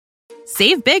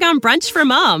Save big on brunch for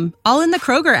mom, all in the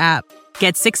Kroger app.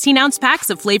 Get 16-ounce packs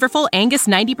of flavorful Angus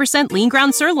 90% lean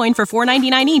ground sirloin for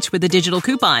 $4.99 each with a digital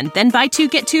coupon. Then buy 2,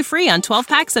 get 2 free on 12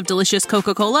 packs of delicious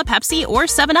Coca-Cola, Pepsi, or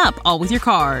 7-Up, all with your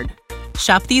card.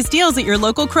 Shop these deals at your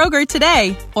local Kroger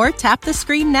today, or tap the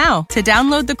screen now to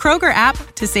download the Kroger app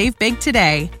to save big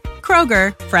today.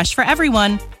 Kroger, fresh for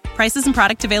everyone. Prices and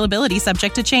product availability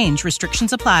subject to change.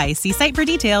 Restrictions apply. See site for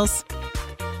details.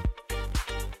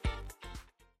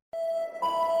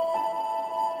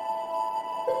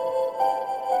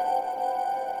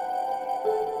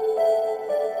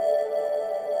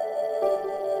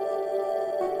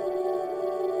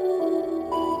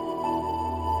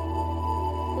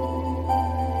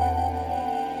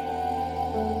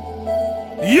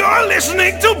 You're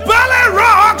listening to Ballet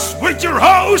Rocks with your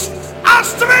host,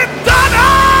 Astrid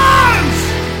Dannens!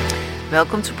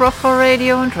 Welcome to Proco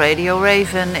Radio and Radio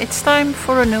Raven. It's time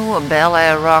for a new Bel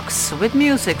Air Rocks with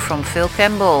music from Phil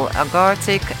Campbell,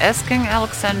 Agartic, Asking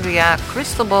Alexandria,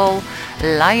 Crystal Ball,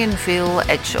 Lionville,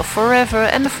 Edge of Forever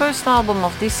and the first album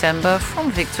of December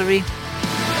from Victory.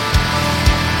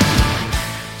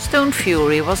 Stone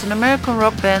Fury was an American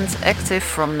rock band active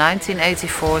from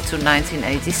 1984 to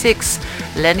 1986.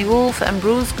 Lenny Wolf and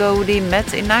Bruce Godey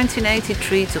met in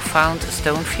 1983 to found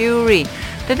Stone Fury.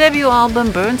 The debut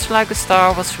album Burns Like a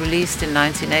Star was released in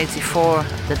 1984.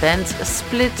 The band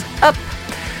split up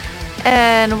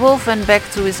and Wolf went back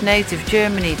to his native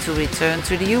Germany to return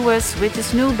to the US with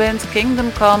his new band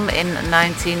Kingdom Come in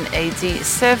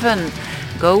 1987.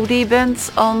 Godey went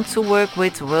on to work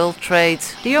with World Trade.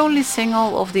 The only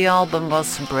single of the album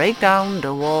was Break Down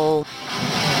the Wall.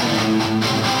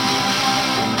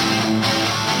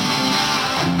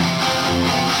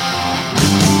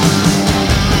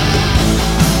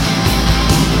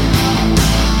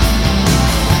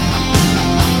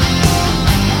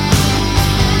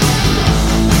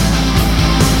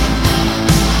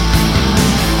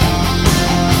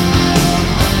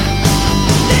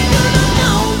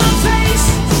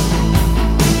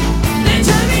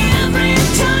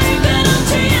 Time that I'm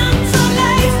too young for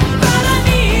life, but I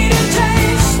need a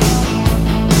taste.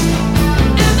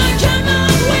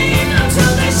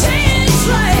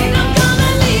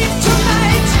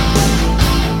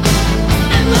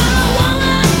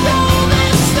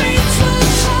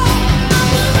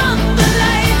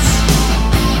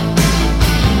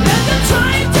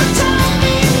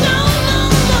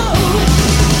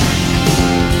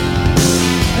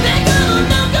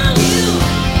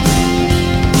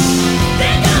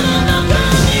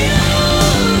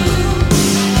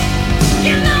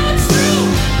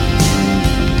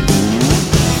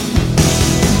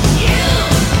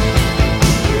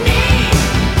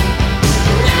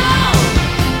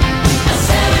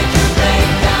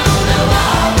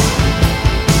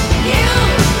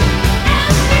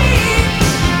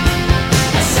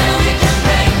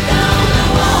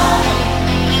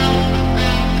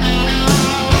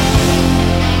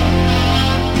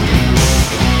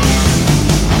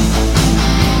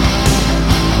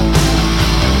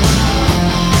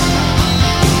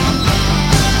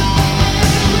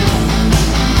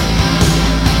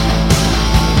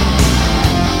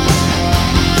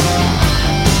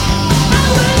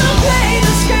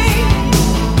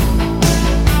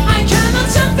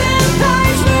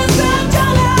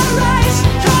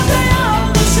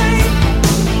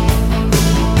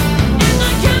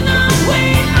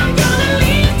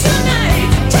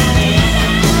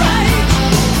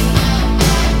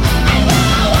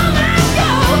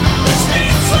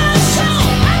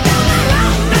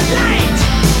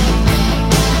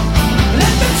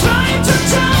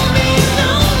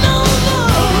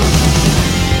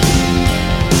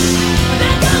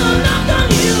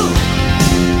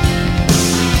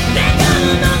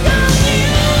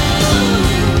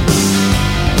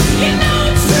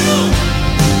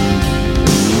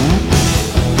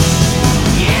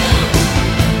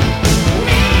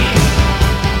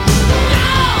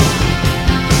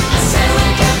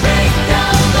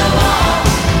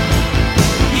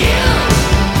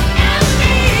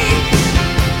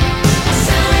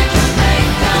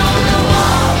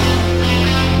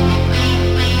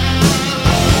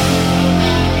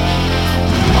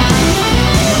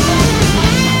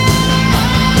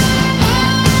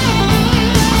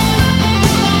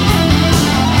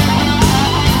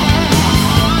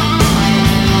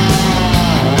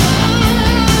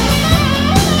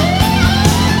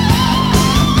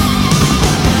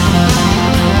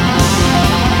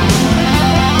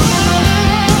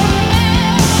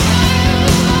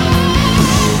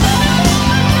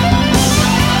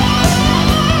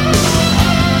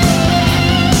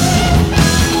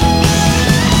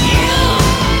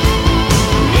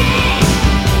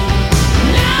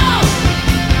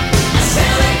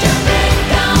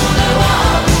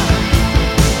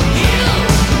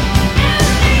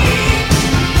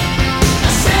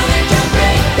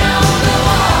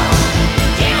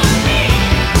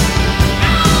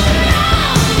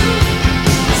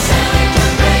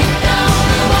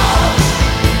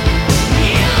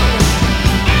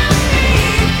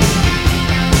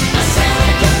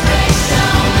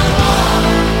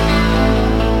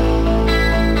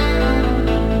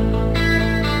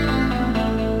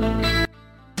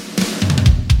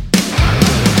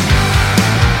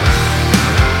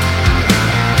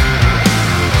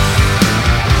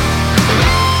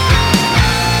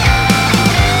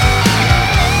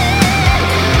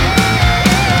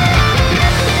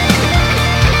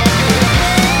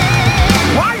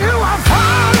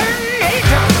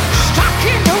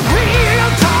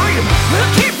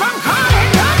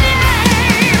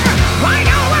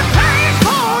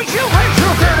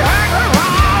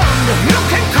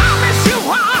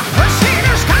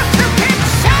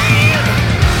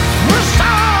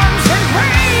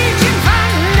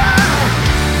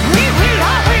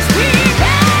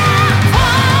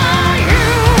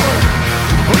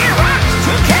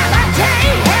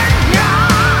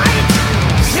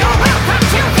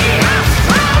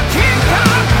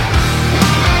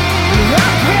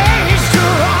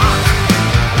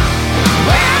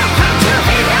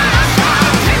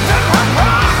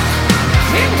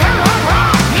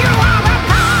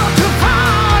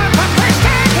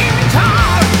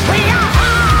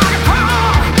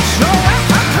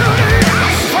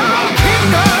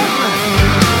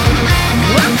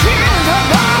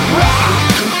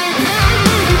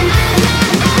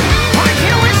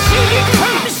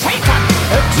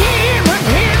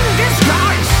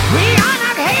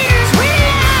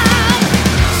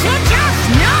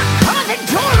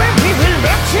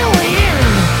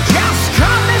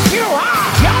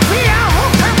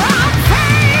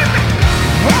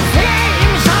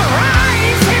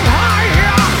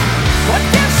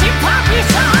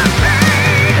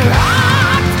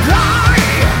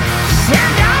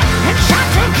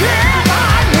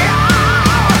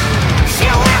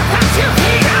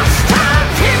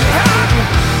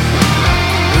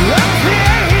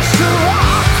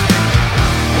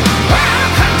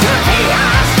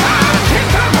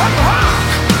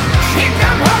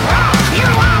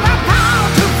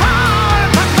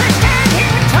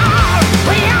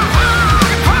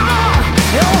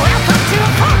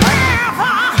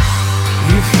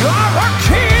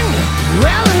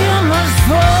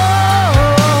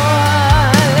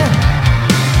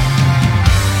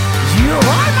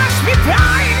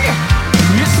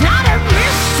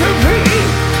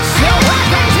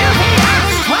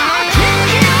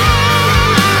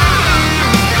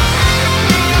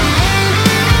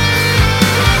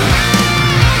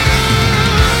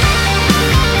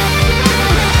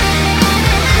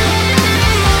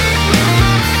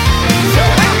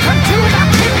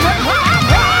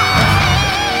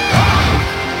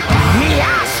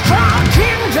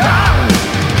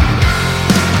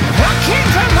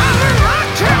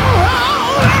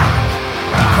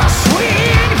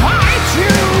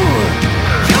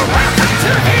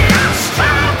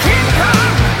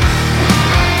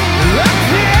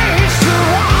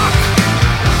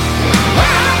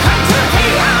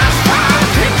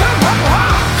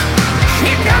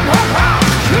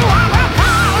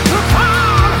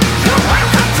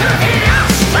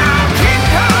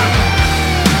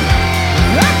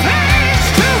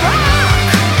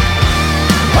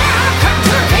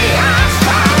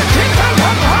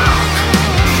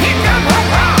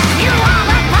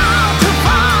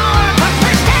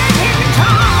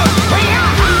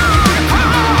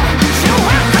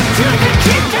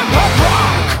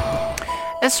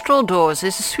 Astral Doors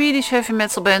is a Swedish heavy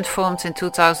metal band formed in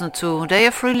 2002. They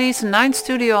have released 9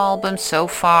 studio albums so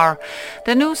far.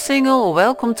 Their new single,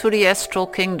 Welcome to the Astral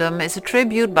Kingdom, is a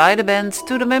tribute by the band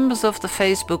to the members of the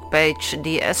Facebook page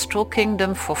The Astral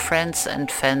Kingdom for friends and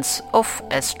fans of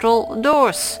Astral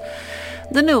Doors.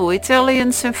 The new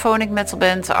Italian symphonic metal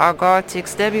band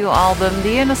Argartic's debut album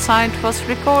The Inner Side was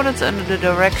recorded under the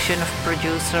direction of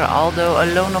producer Aldo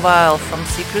Alonowile from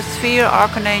Secret Sphere,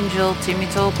 Archangel,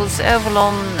 Timitopoulos,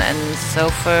 Avalon and so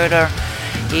further.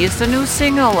 Here's the new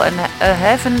single, A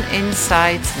Heaven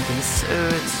Inside This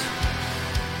Earth.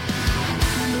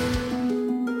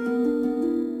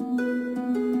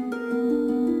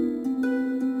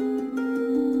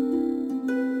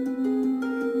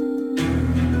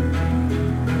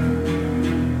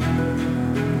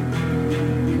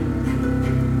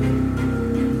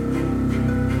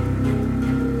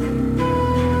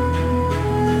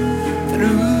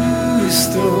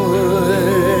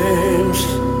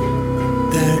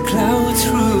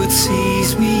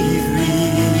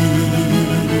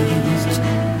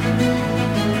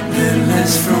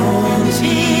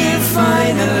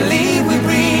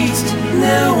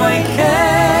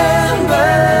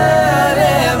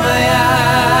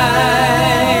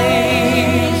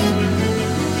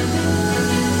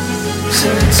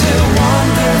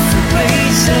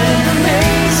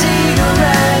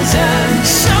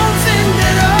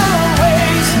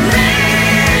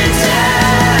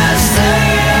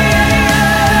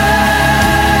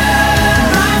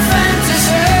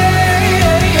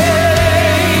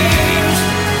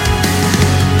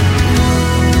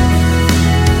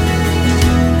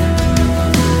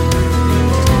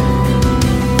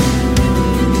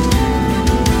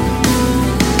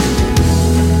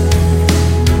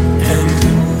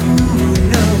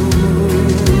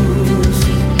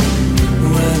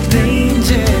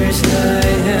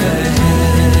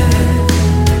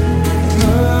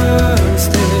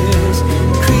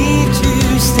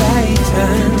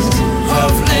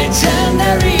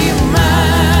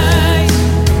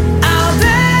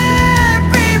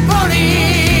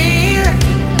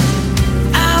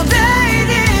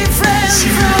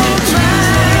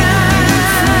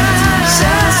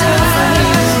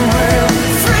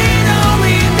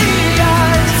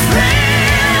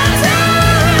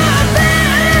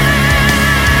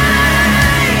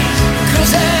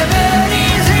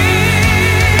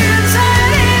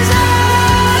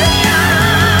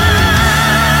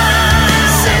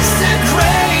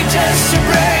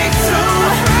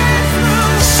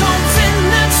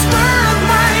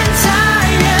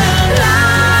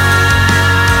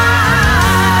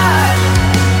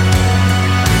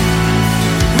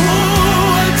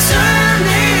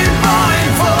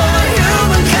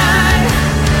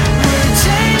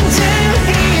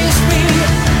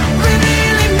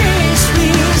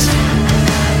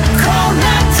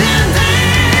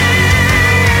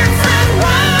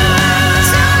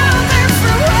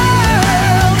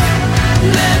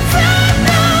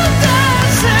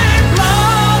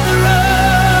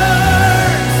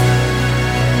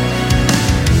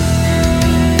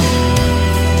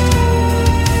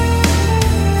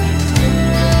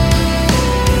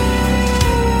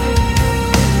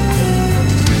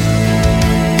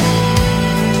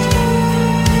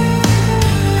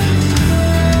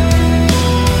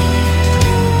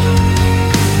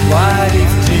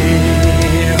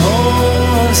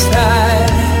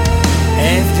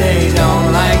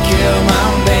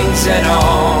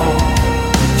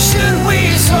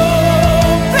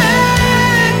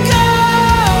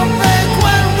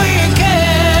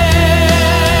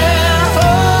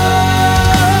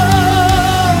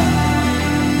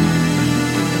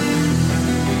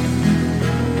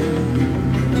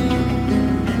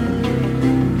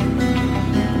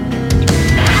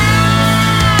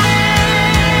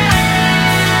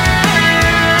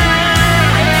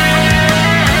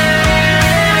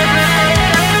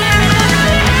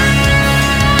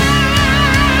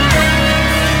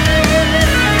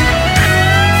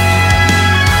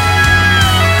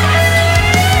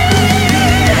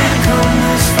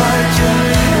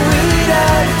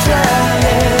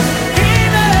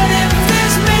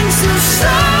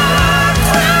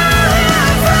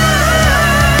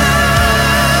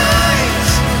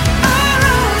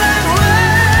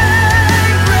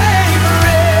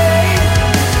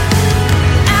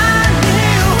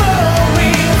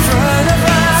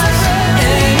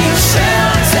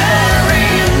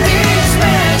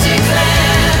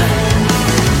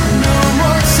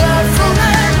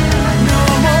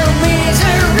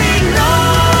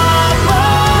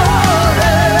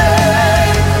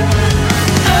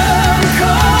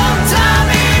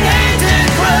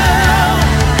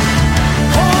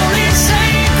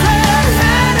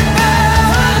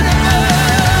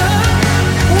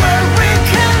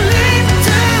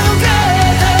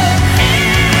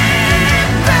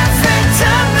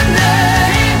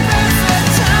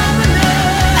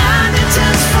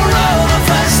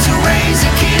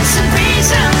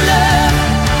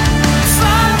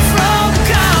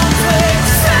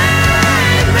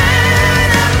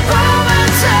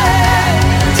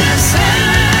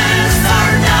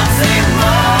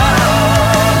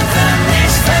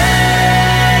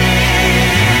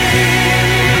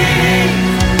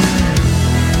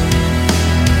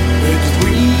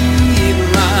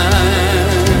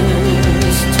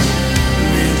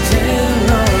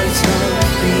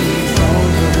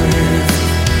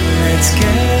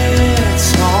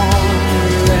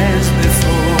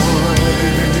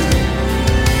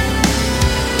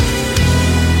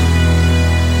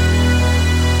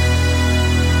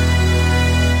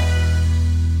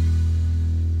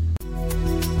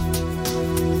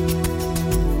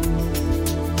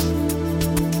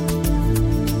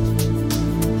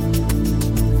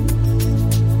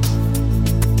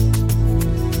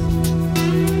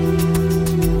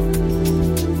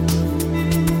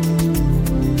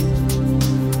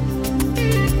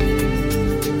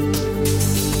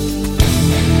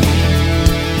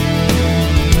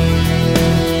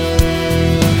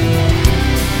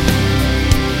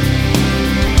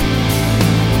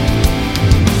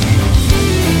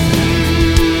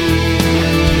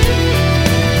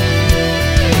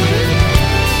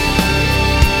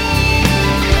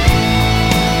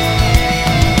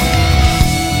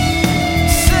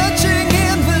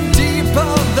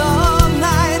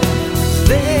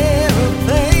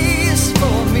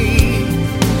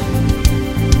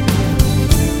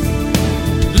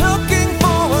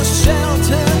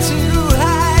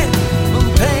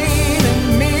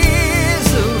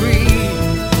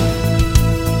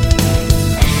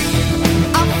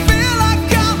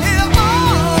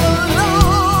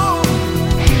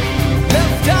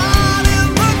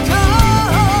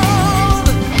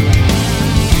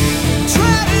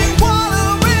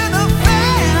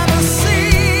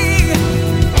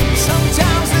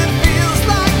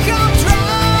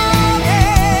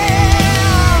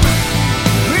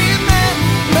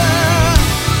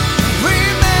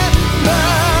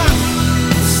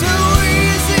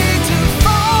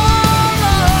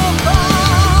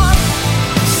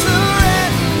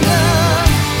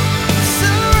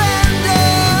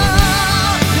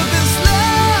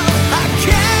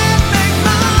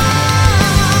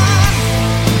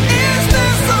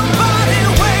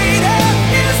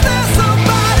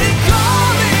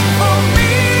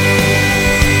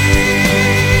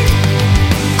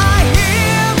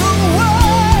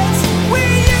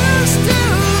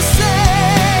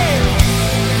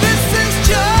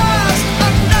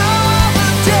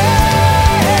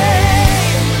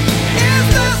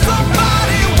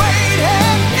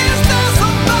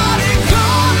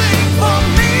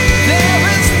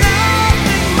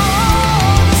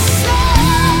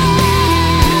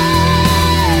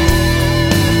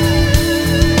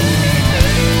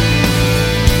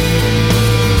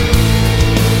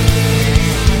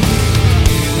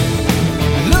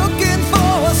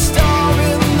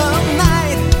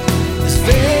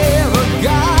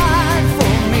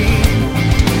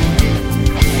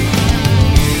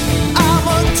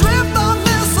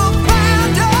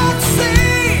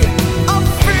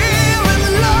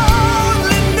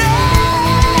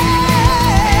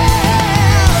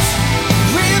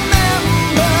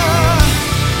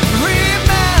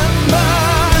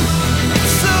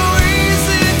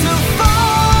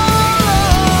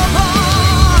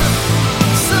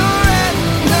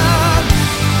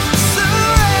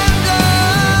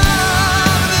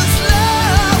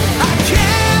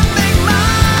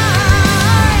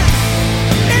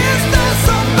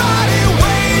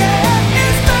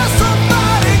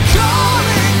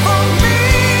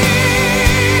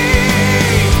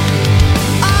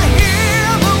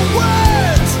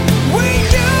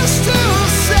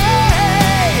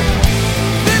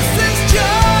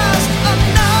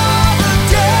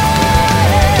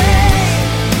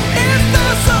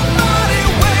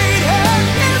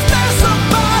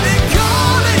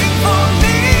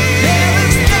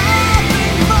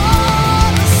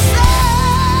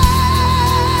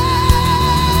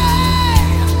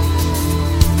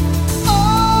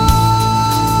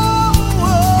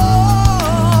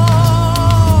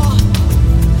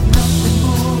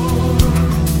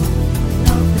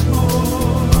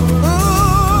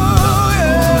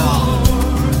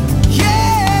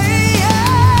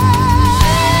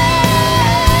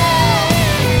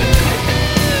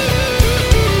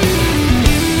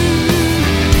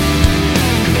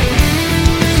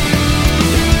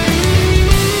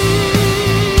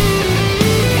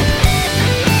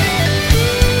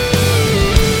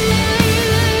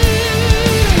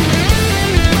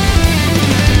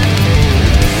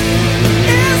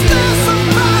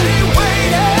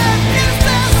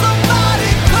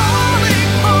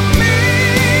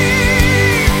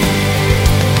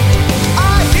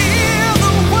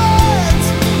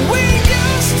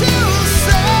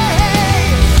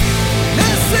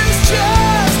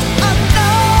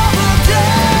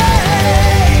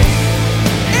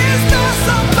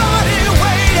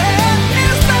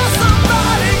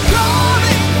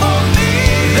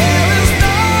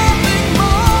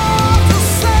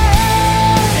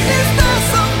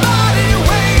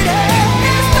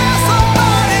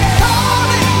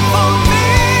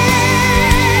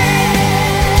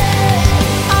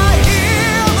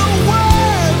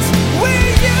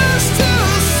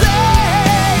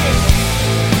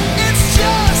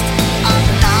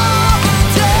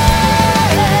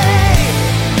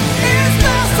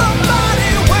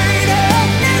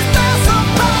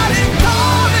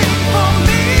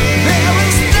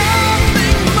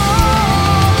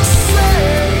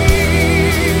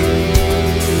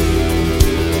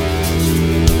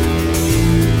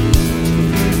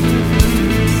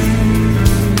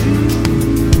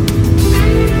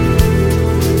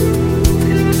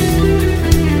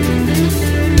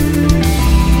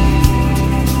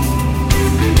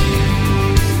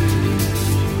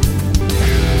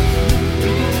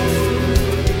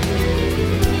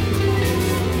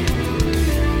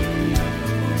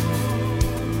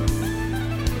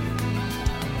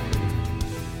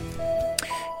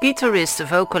 Guitarist,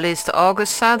 vocalist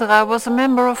August Sadra was a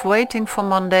member of Waiting for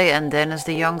Monday and Dennis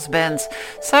DeYoung's band.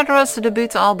 Sadra's debut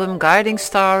album Guiding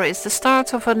Star is the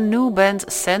start of a new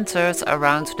band centered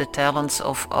around the talents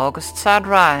of August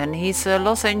Sadra, and he's a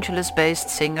Los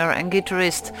Angeles-based singer and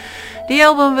guitarist. The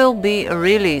album will be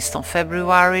released on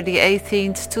February the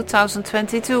 18th,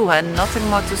 2022, and Nothing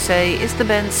More to Say is the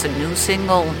band's new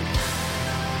single.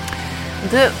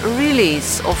 The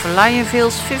release of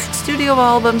Lionville's 5th studio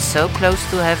album, So Close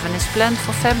to Heaven, is planned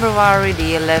for February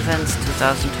the 11th,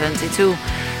 2022.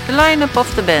 The lineup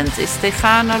of the band is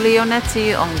Stefano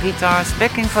Leonetti on guitars,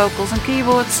 backing vocals and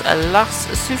keyboards, Lars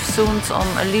Sufsund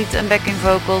on lead and backing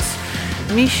vocals,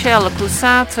 Michel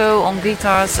Cusato on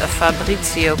guitars,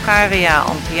 Fabrizio Caria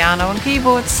on piano and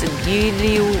keyboards,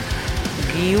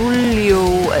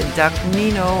 Giulio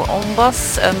Dagnino on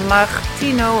bass,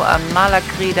 Martino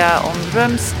Malacrida on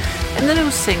drums, and the new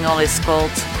single is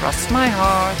called Cross My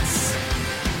Heart.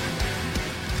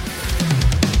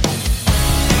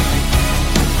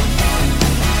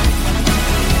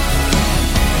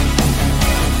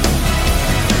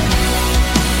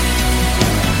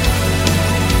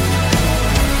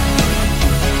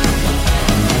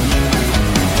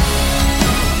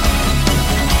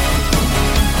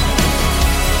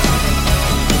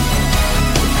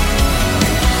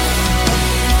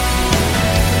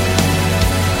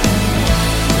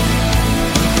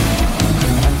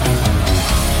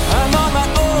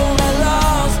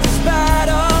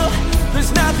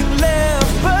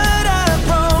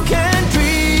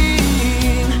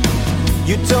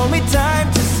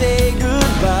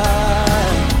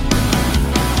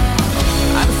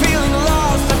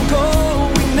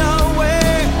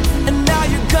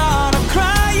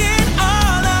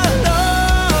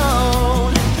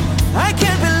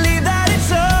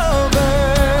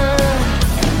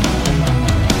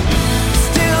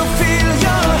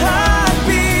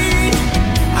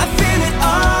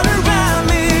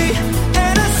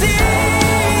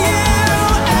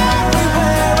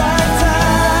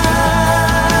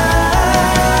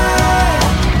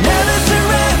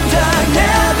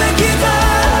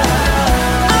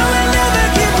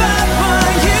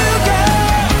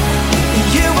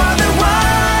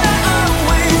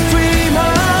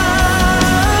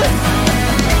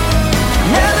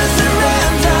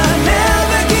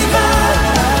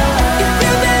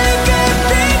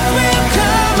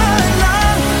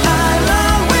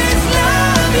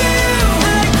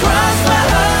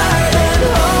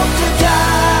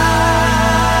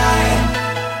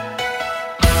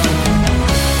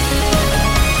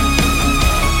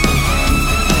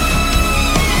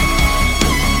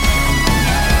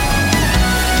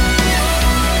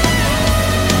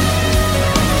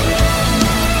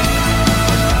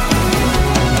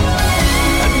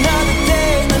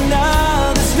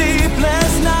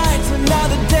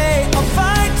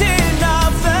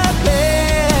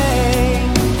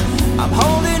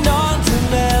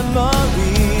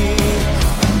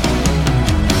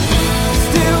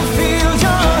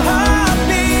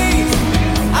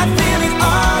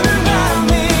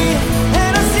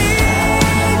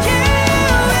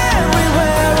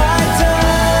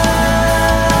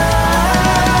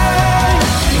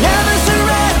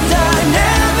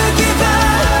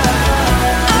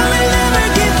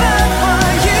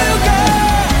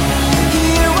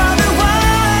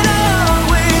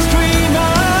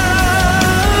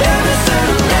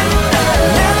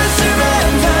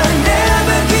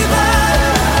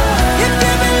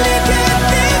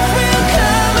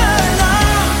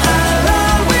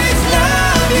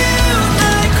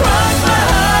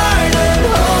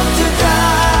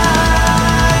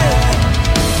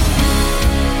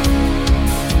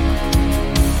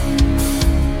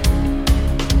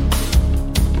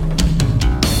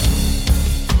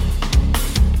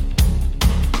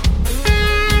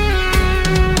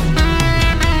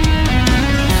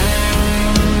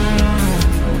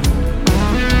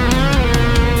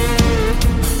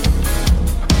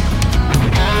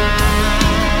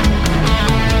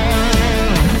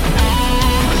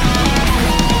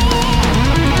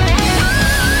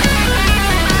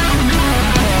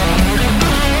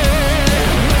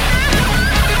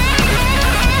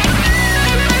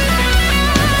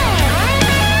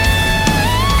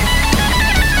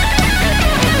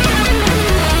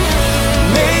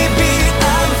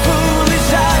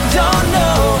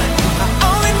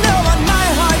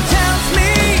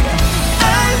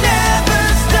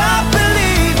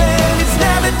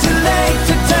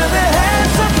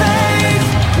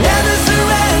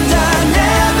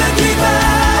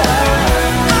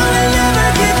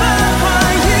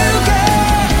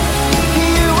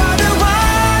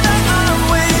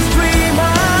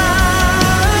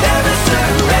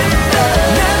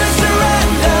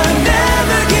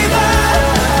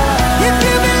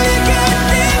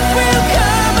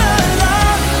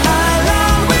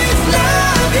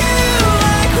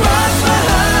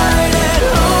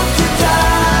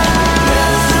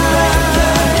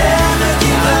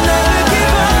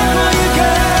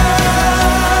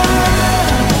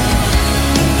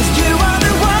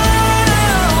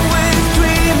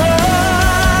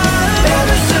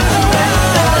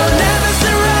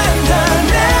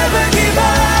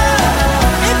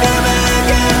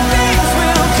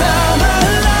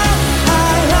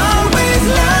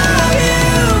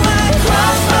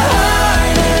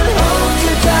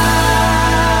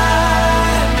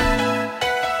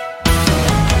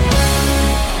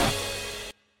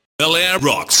 Bel Air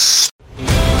Rocks.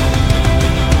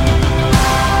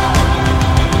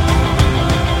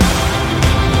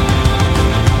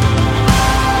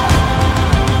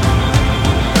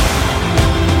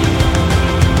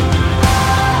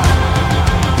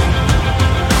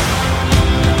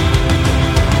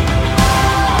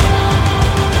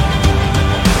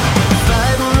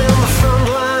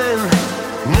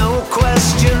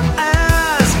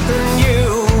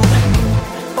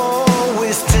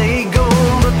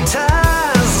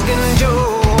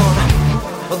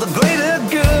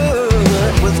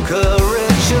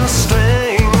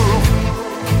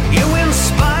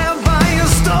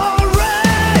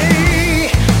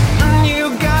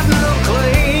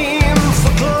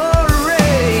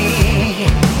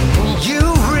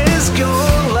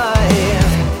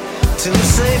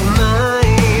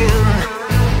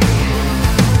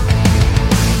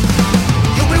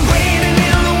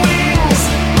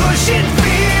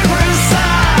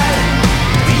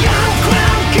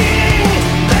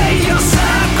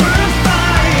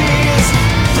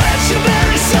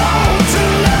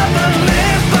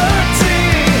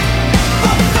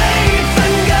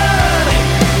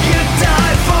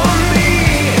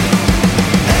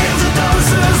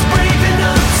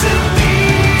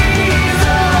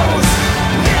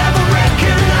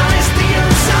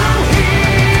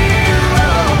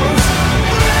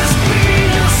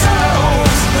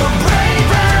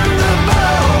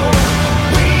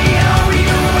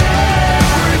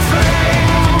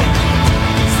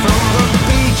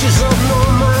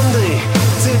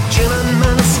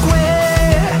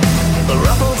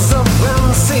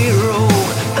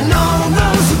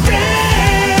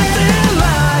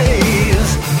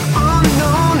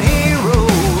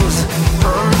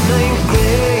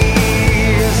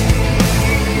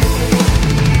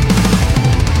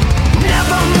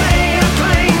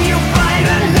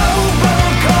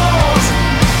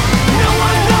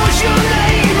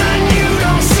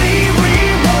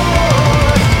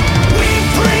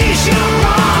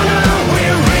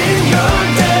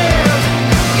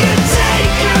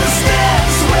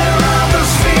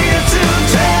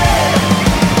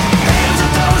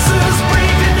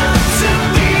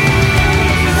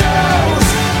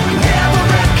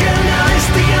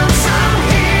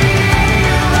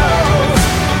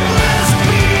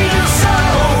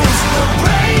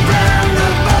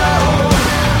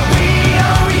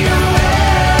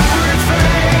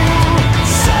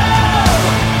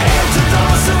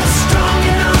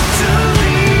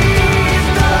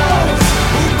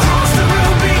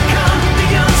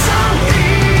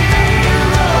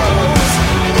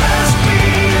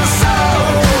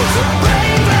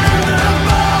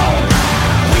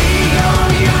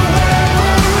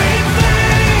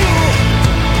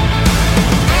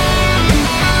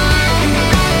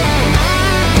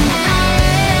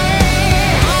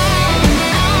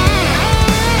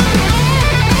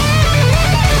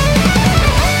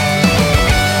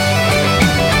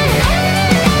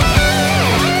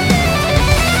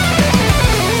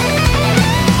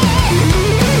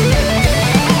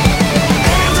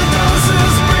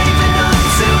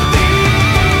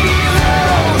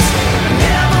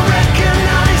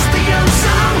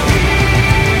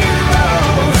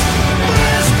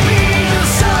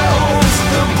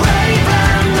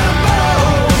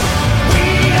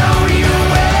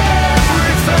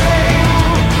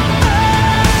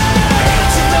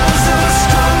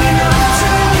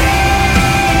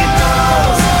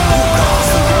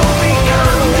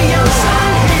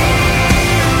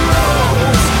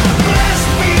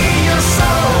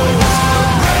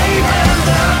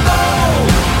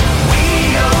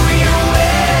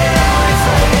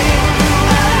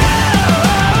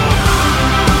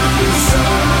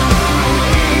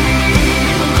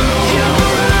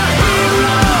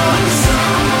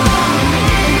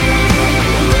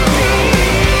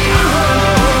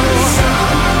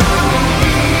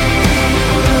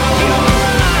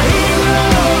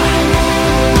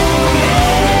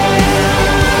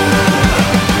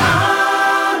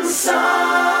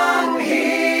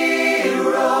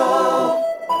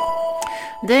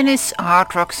 Danish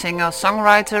hard rock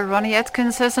singer-songwriter Ronnie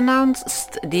Atkins has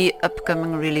announced the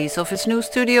upcoming release of his new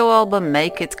studio album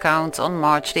Make It Count on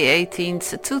March the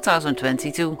 18th,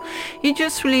 2022. He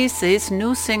just released his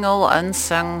new single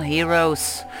Unsung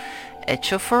Heroes.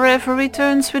 Edge of Forever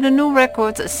returns with a new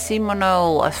record,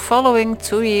 Simonol, following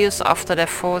 2 years after their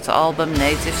fourth album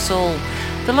Native Soul.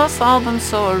 The last album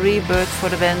saw a rebirth for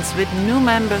the band with new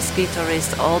members,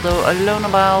 guitarist Aldo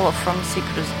Lonabal from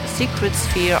Secret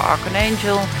Sphere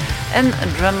Archangel and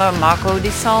drummer Marco Di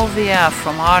Salvia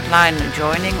from Hardline,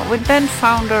 joining with band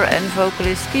founder and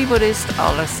vocalist keyboardist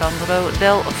Alessandro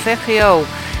Del Vecchio.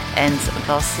 and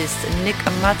bassist Nick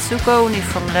Mazzucconi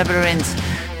from Labyrinth.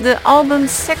 The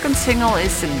album's second single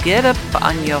is Get Up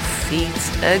on Your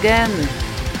Feet Again.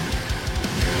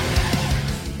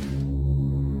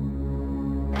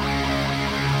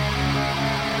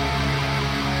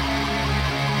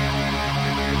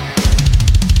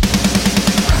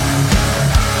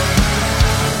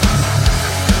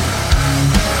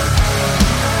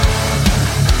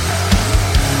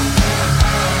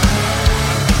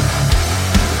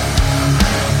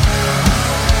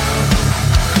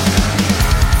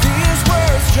 These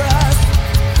words just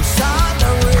beside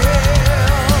the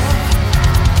wheel.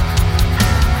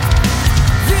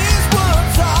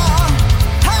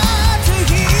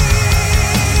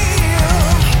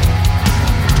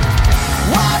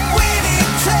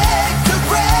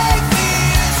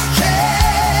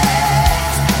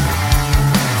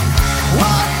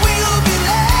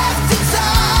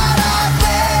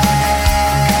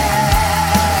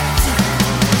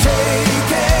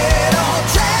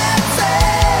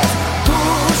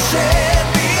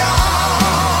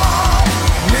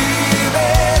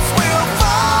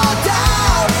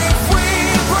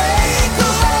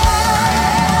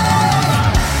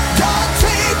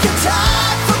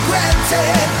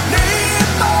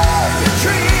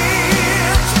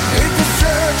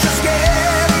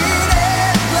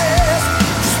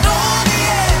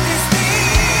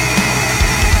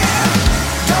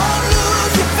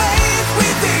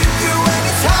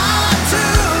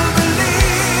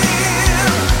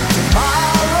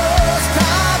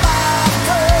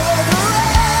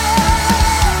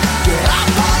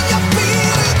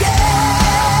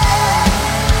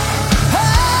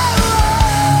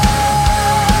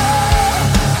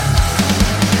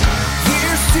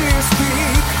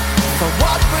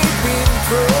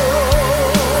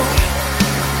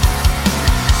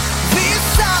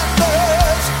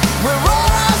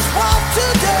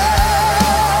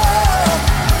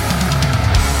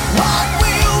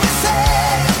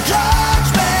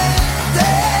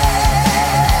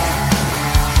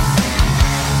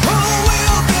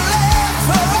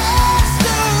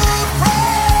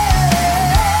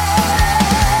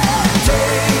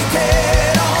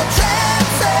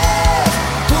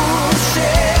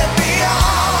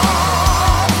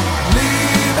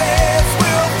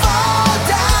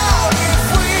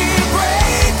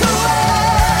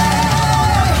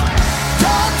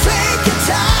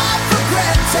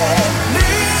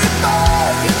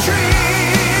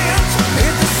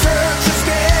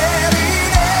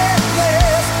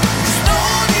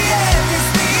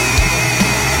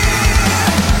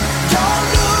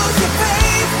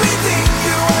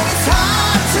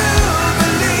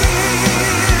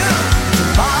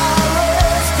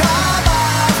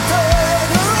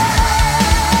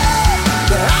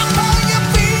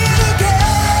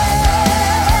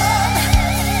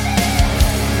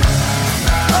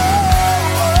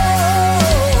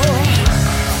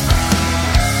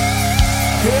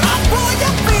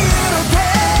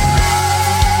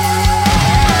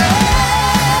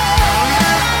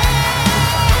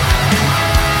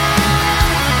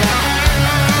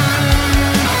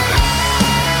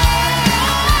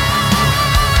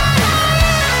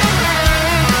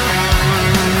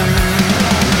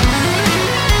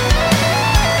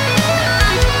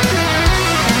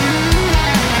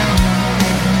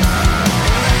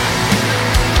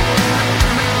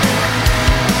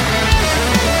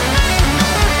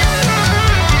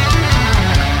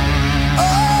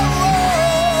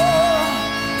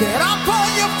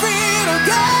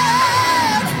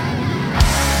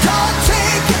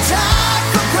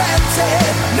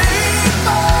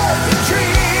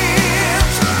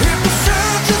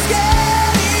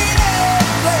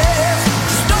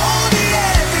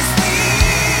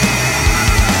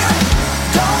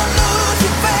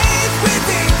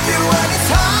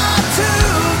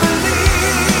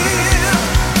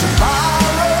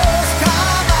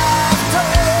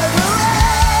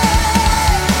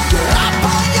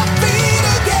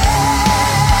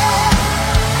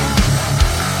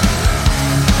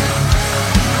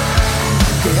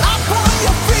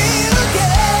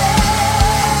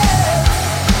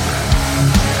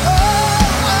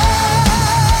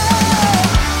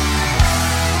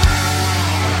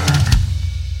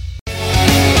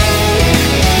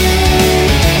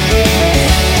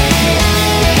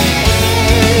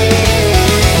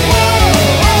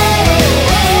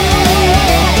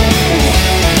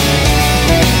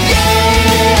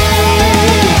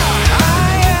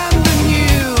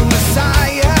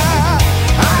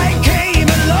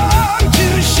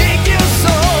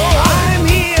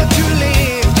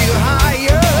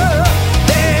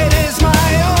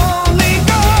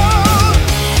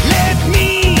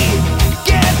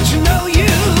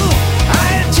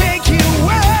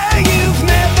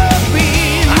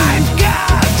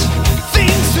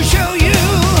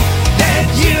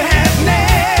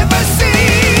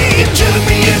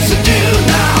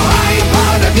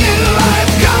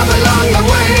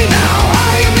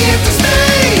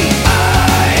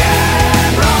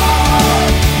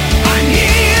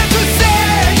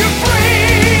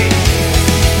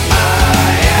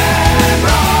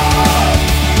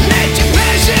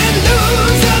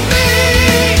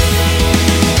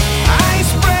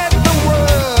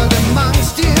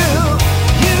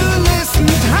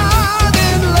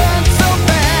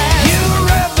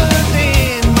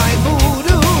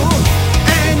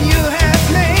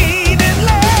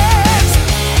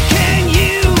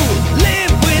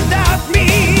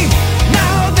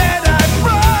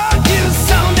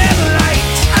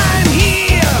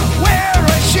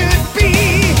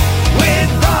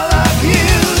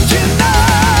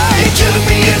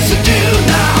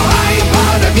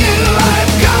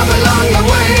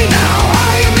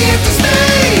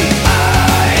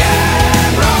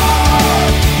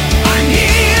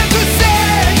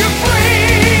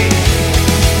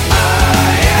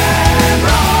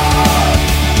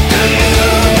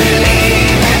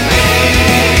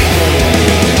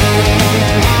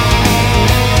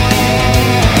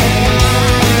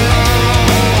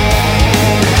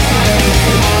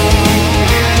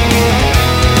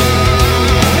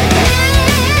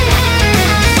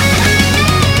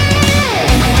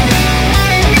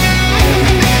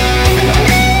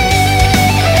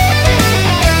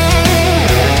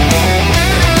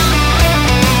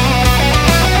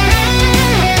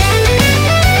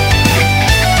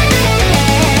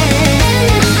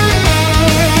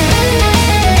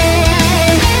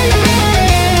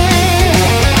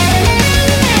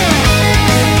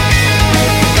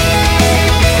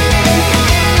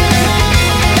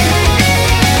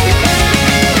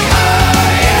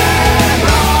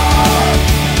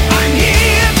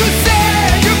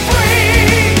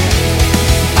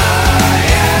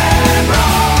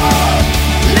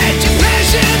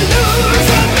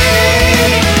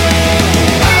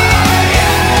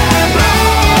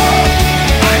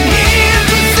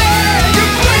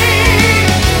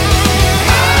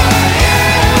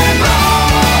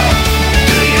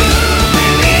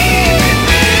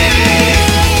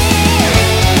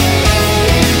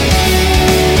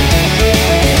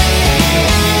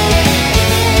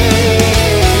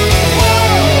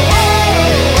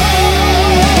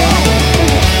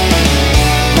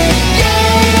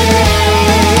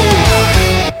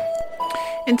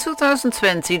 In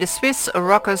 2020, the Swiss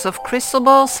rockers of Crystal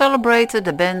Ball celebrated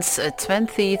the band's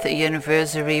 20th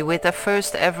anniversary with their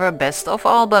first ever best of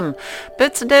album.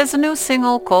 But there's a new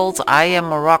single called I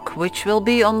Am a Rock, which will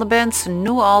be on the band's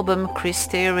new album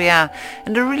Krysteria.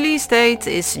 And the release date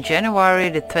is January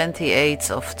the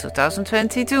 28th of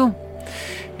 2022.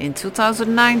 In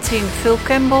 2019, Phil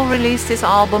Campbell released his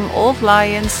album Old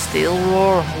Lions Still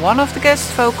Roar. One of the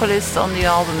guest vocalists on the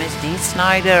album is Dee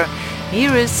Snider.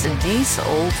 Here is These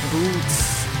Old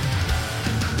Boots.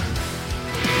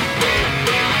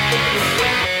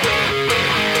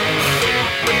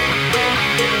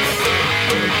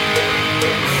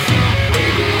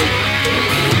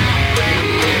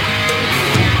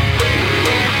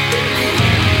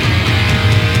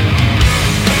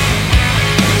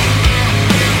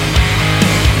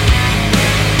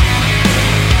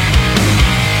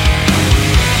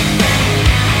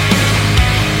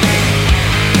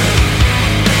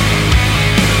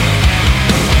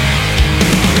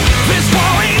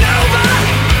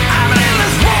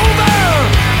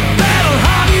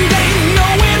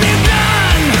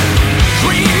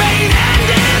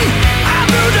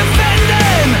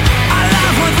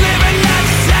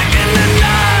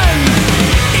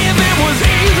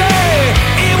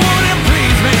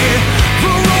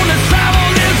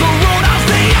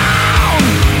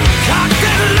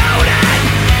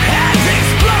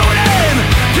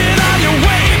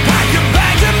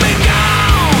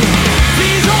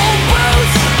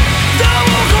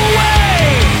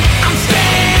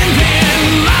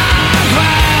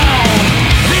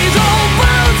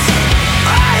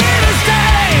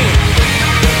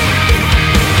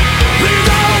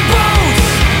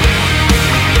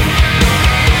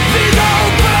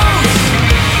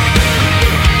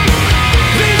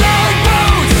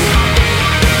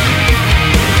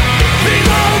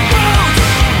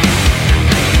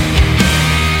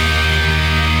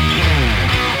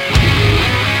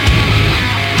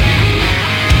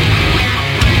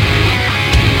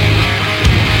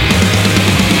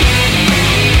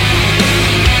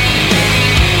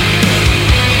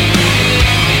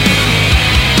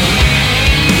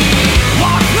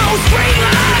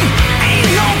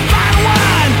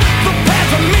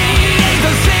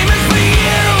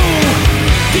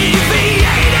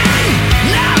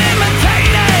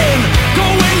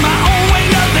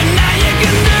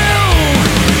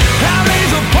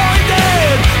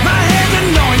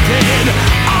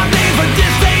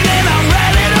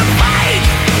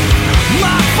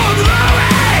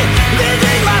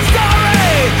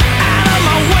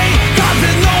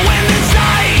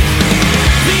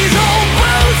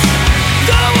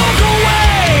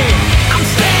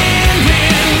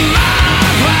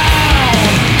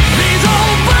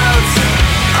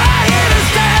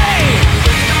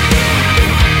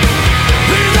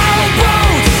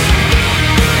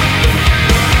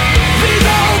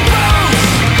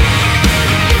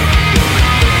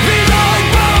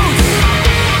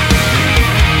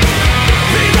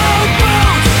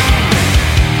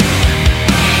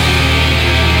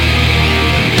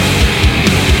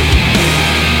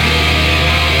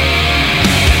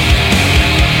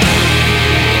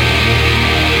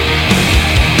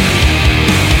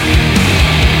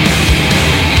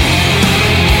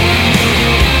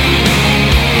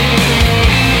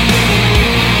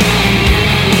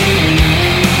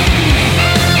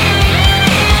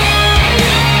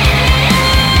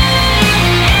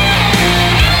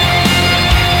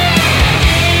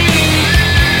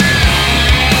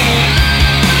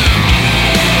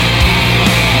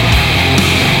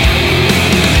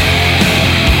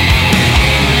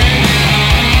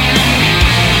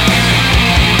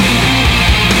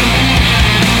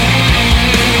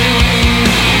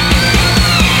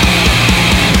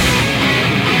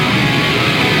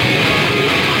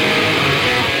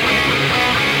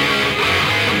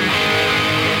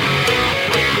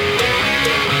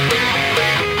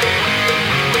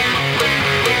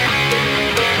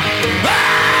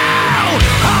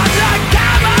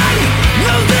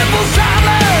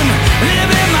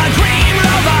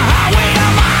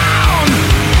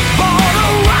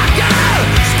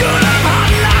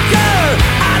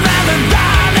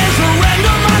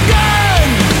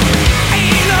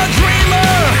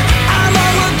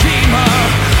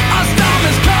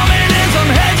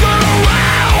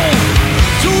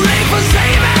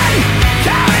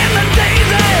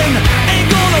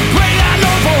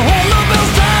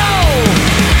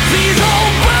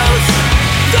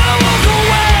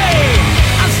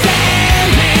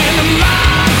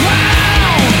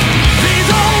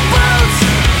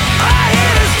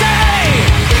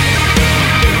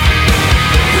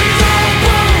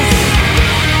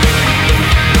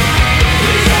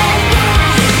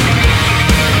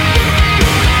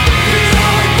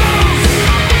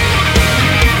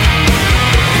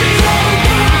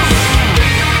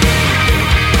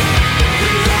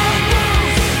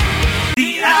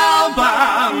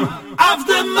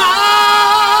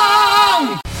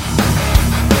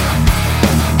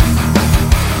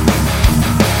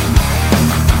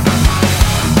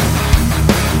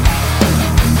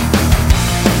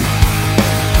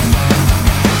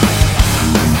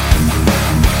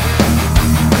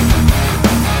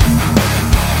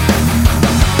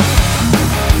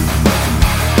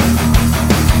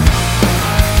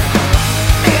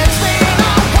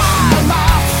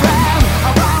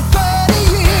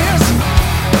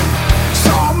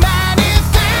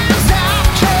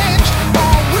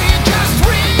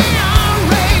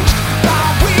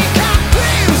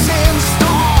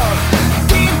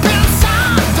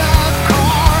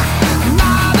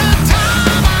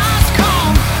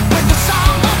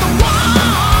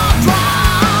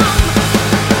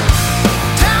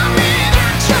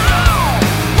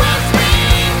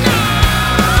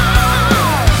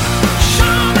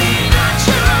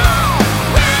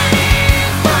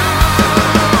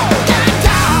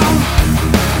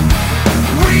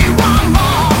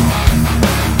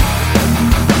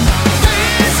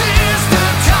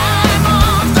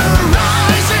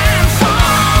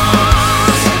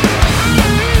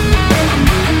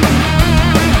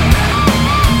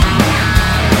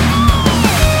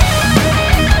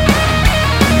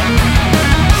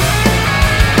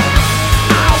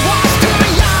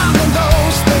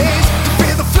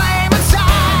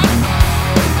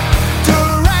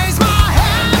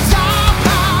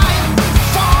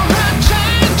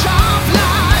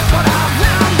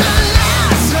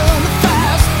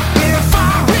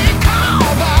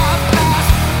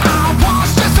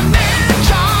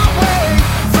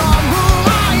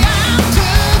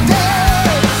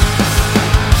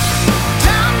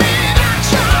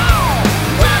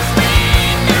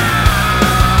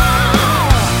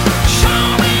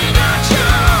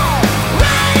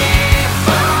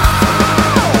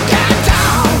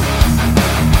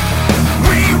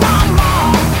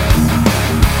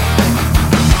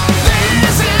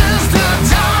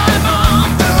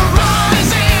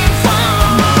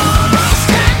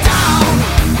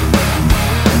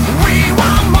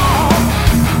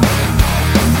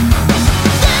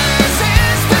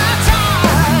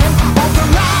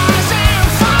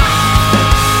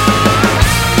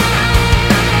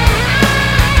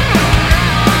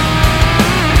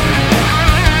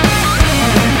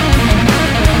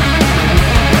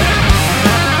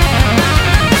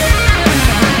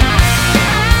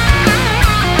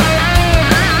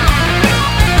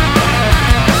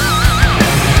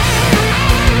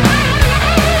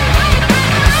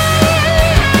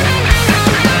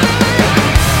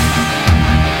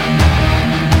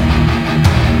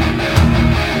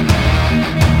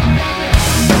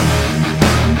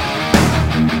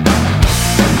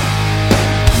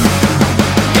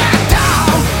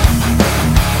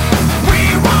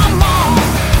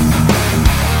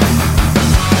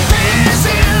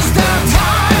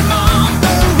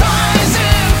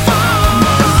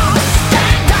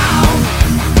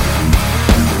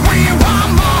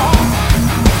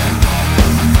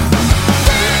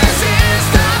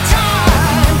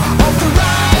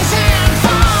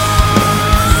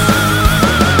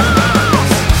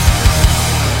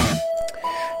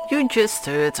 just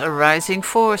heard A Rising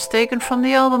Force, taken from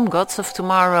the album Gods of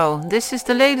Tomorrow. This is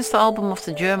the latest album of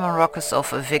the German rockers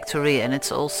of Victory, and it's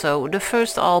also the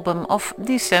first album of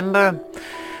December.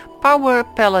 Power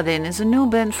Paladin is a new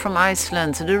band from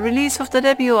Iceland. The release of the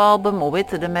debut album With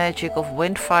the Magic of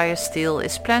Windfire Steel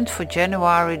is planned for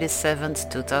January the 7th,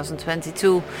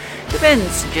 2022. The band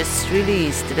just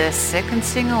released their second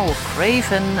single,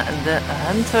 Craven the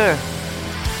Hunter.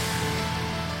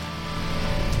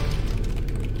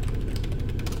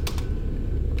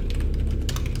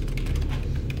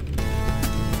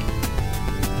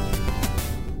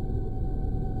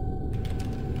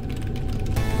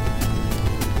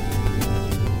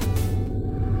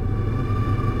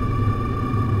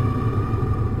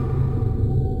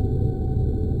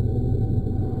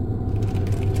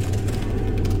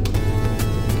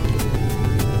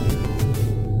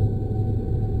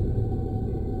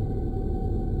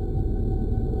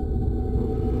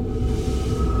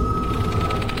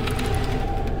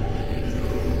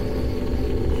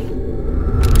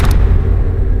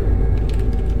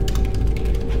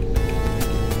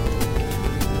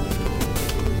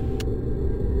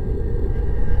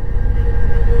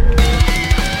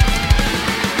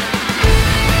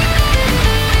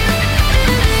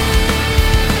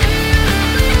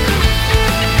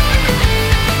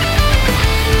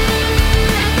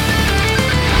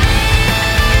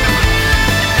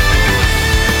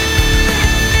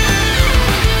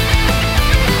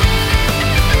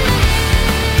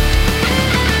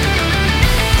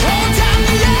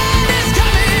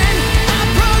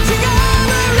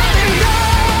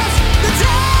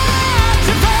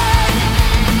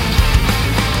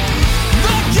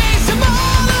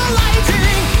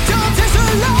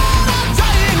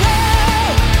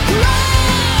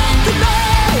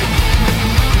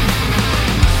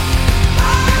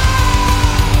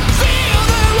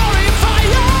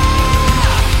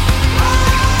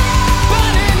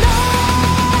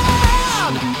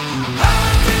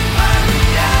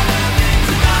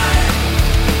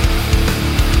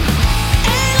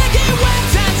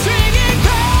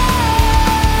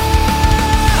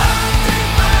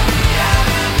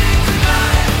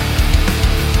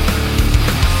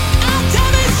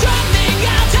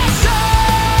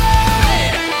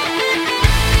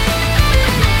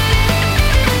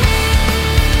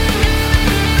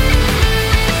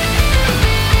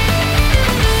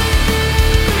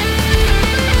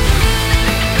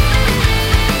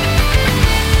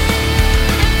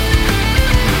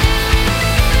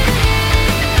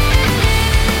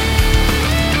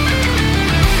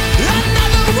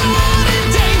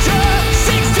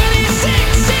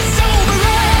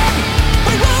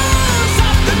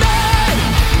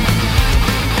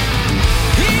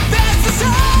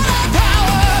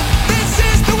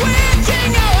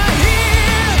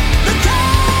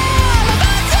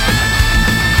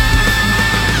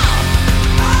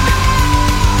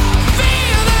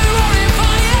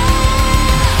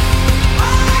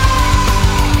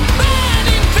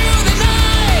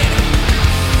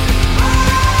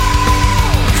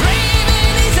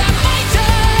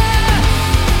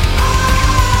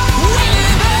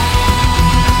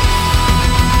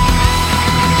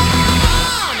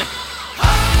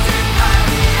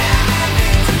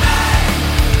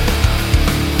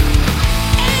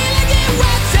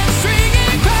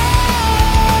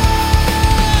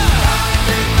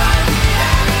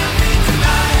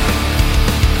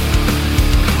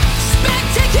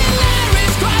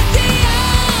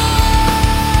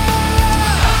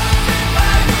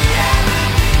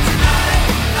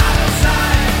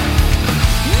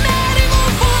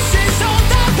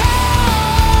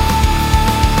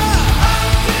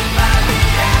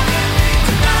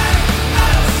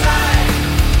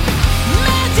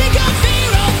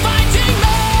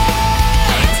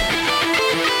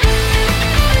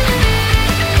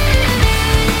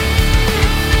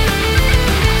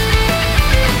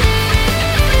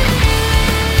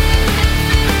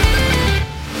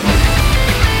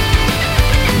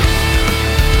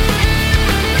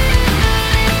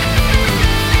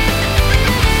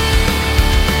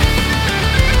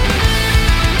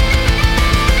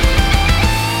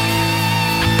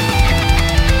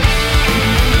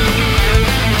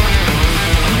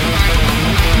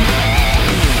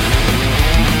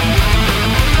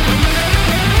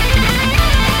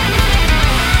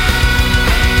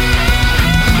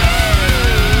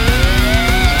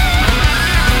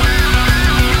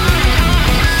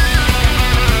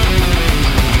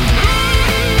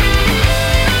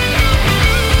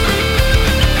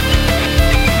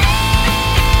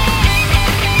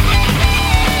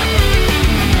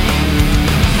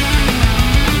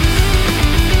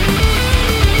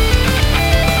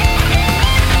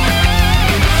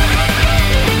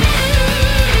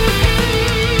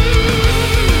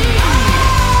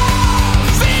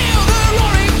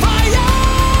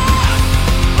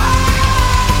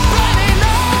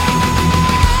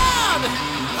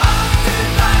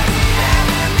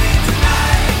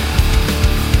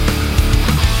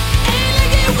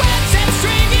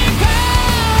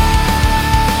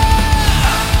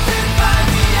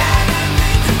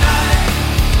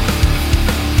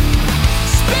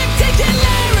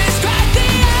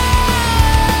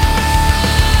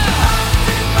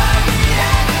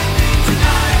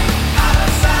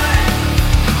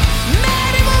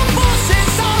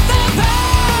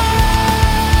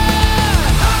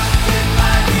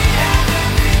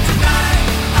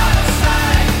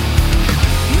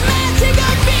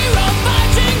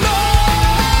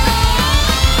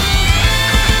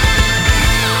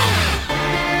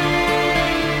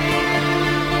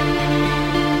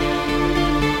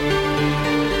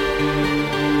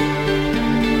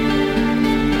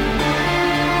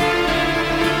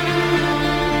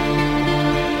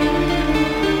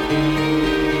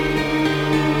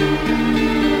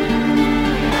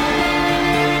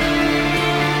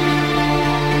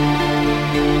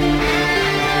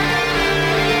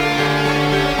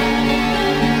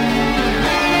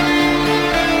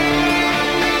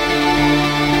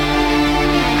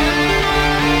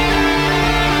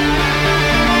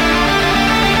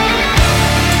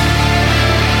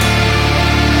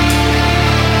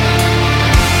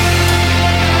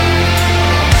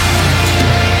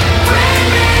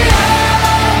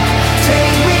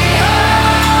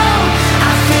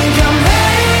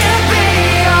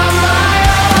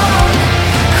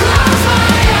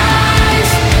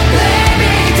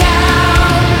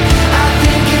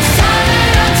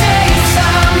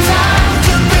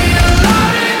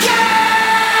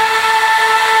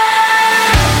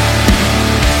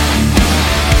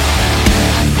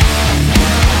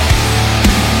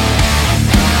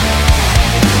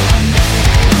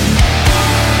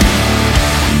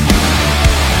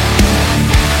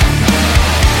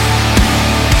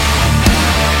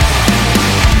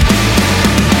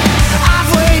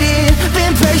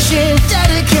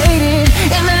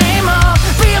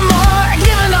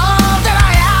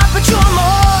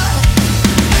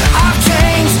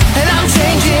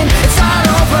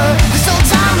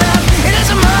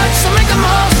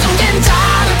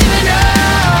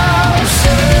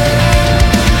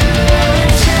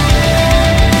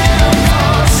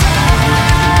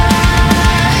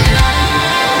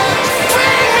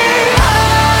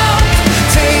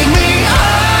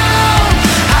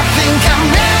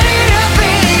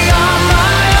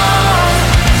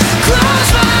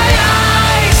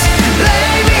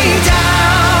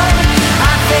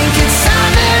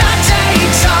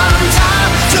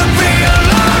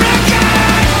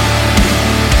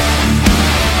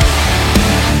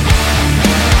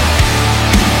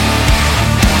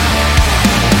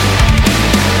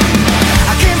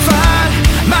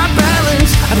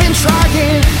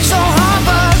 trying so hard,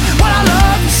 but what I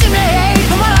love you seem to hate,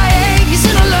 and what I hate you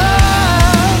seem to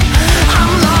love.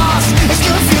 I'm lost, it's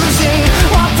confusing.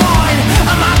 What point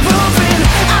am I proving?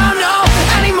 I don't know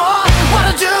anymore what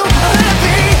to do or let it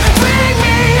be. Bring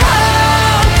me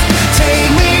home, take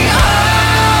me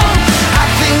home. I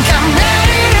think I'm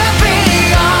ready to be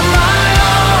on my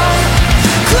own.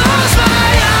 Close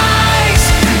my eyes,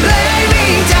 lay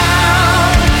me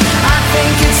down. I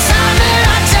think it's time that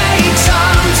I take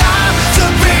some time to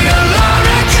be alone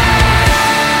again.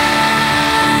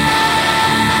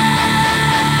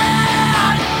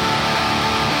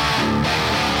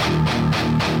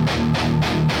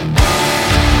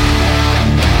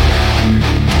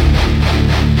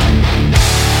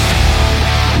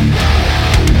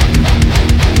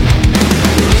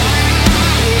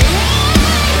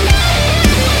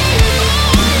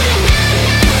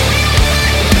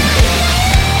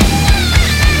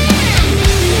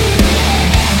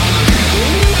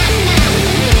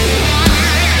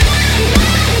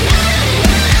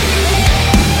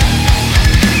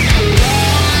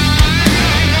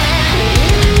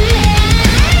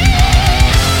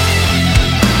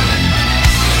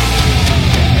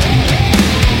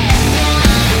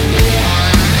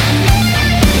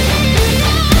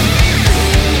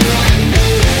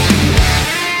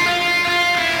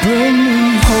 Bring me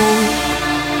home,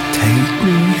 take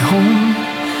me home.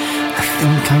 I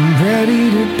think I'm ready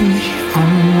to be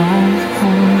on my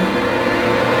own.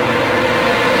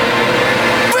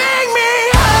 Bring me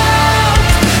home,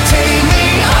 take me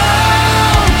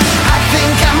home. I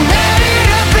think I'm ready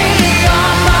to be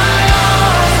on my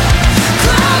own.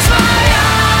 Close my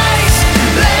eyes,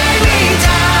 lay me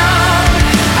down.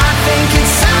 I think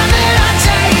it's time that I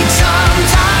take some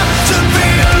time to be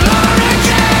alone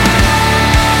again.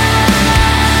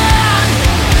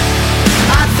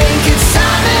 I think it's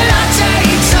time that I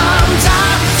take some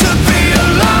time to be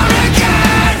alone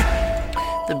again.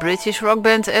 The British rock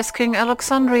band Asking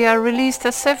Alexandria released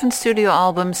their 7th studio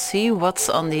album See What's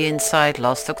on the Inside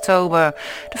last October.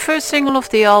 The first single of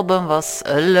the album was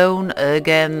Alone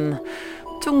Again.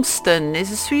 Tungsten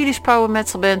is a Swedish power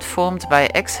metal band formed by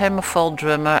ex-Hammerfall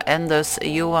drummer Anders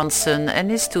Johansson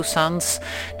and his 2 sons.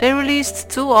 They released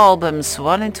 2 albums,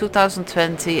 one in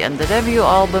 2020 and the debut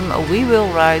album We Will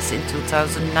Rise in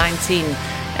 2019.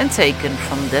 And taken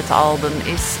from that album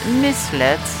is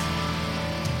Misled.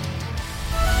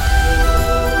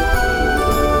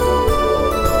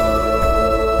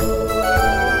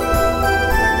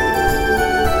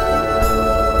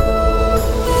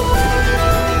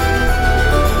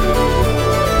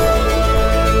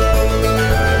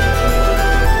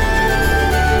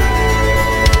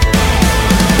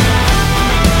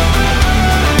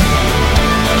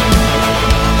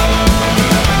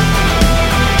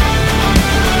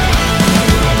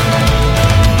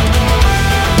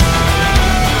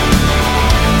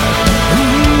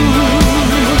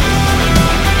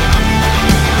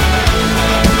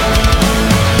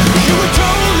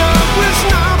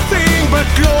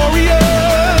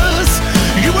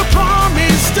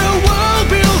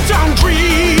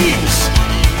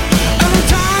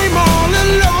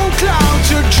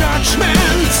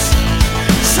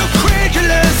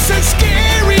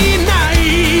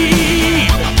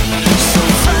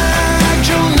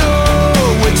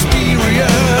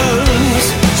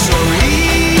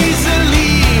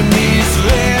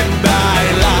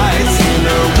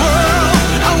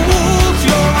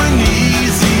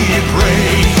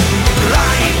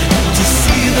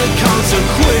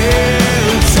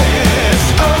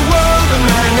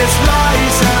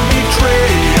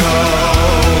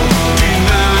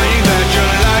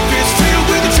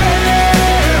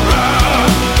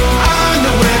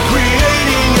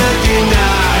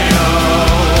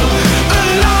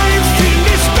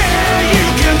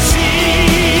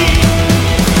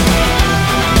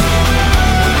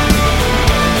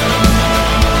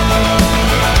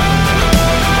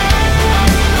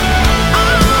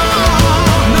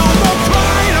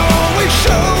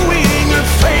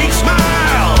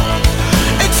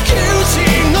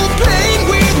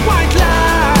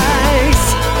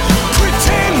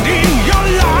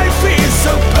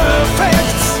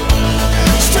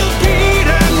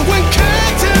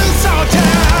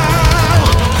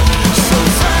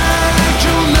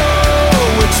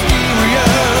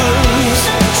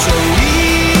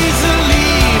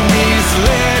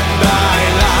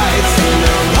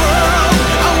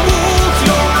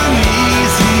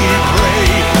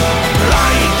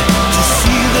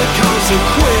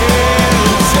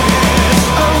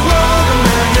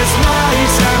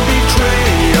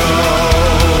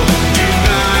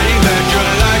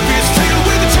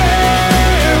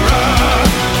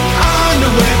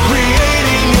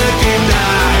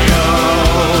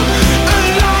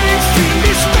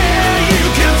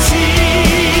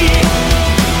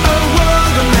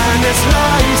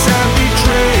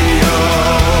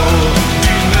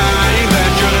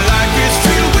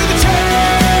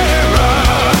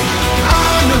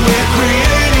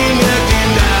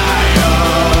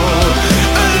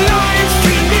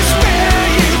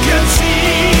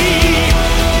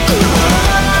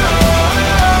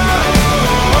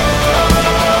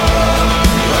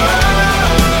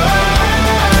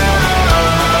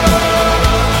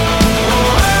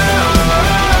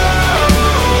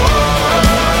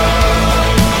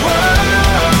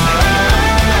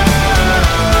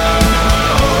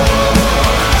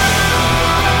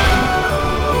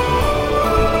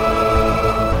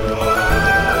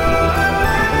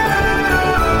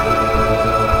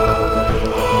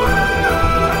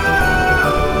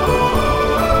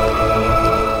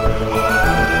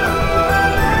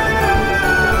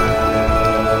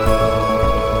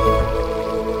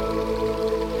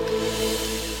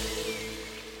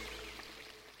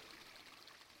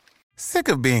 Sick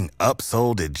of being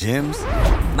upsold at gyms?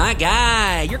 My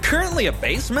guy, you're currently a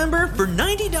base member? For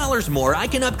 $90 more, I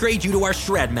can upgrade you to our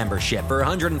Shred membership. For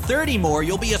 $130 more,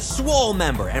 you'll be a Swole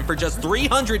member. And for just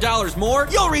 $300 more,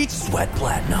 you'll reach Sweat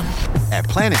Platinum. At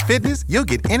Planet Fitness, you'll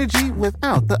get energy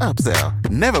without the upsell.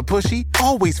 Never pushy,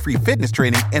 always free fitness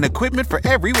training and equipment for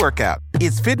every workout.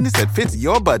 It's fitness that fits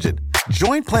your budget.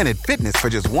 Join Planet Fitness for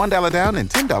just $1 down and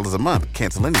 $10 a month.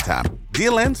 Cancel anytime.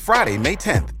 Deal ends Friday, May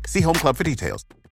 10th. See Home Club for details.